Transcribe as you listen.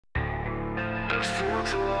look forward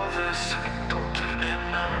to all this. Don't give in.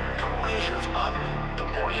 The more you give up, the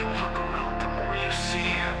more you look around, the more you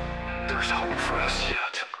see there's hope for us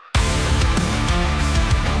yet.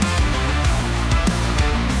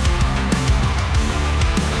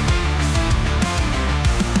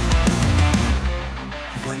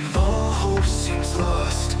 When all hope seems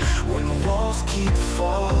lost, when the walls keep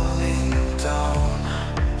falling down,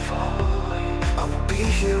 I will be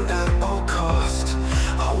here at all cost.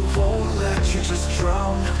 I won't let you just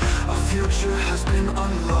drown. Our future has been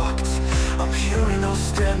unlocked. I'm here and I'll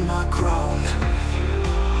stand my ground.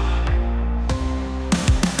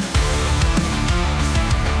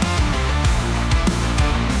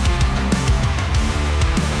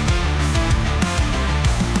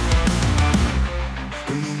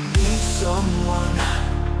 When you need someone,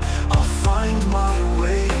 I'll find my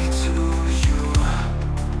way to you.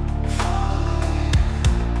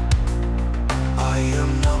 I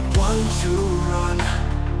am not one to run.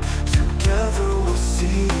 Together we'll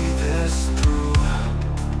see this through.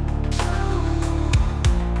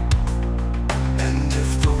 And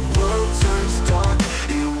if the world turns dark,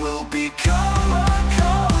 it will become a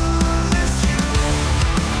colorless hue.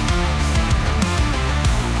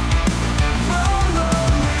 Follow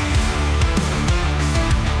me.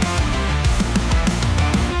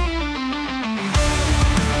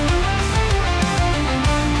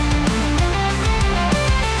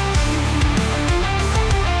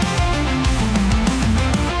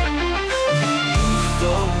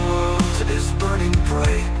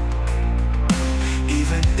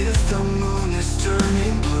 Even if the moon is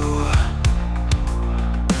turning blue,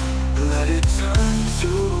 let it turn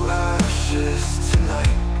to ashes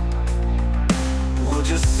tonight. We'll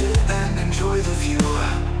just sit and enjoy the view.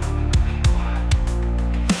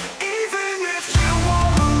 Even if you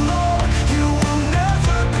are alone, you will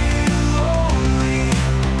never be lonely.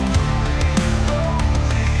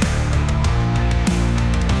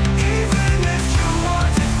 Even if you are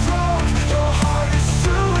dethroned, your heart is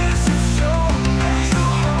true as you've shown me.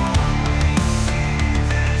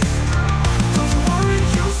 Don't worry,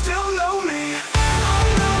 you still know me. I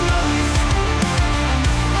will not leave.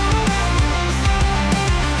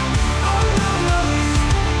 I will not leave.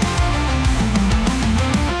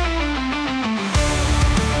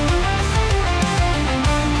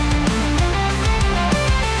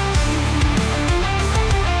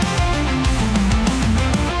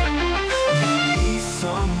 Need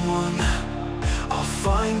someone, I'll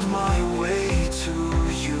find my way to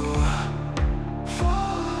you.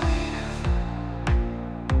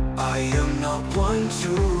 I am not one to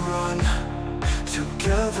run.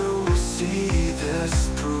 Together we'll see this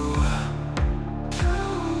through.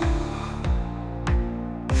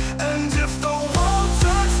 And if the world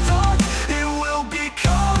turns dark, it will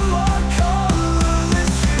become a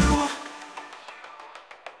colorless hue.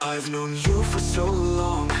 I've known you for so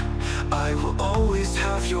long, I will always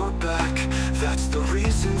have your back. That's the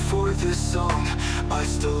reason for this song. I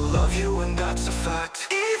still love you and that's a fact.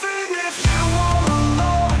 Even if you are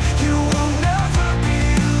alone, you will never be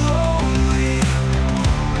lonely.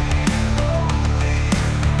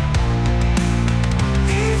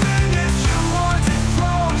 Even if you are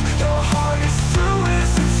dethroned, your heart is true as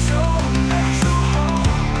you've shown me.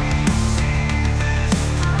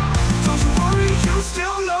 Don't worry, you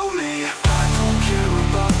still know me. I don't care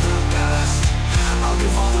about the past. I'll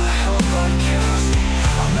give all the help I can.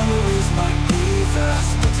 Our memories might be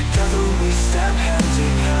vast, but together we stand hand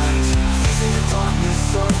in hand. Facing the darkness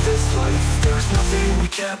of this life, there's nothing we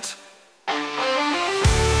can't.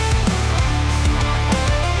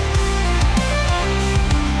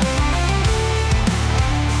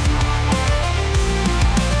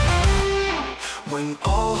 When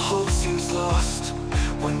all hope seems lost,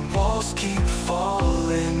 when walls keep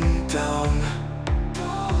falling down,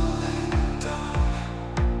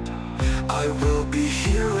 I will be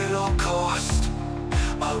here at all cost.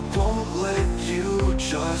 I won't let you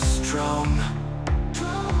just drown.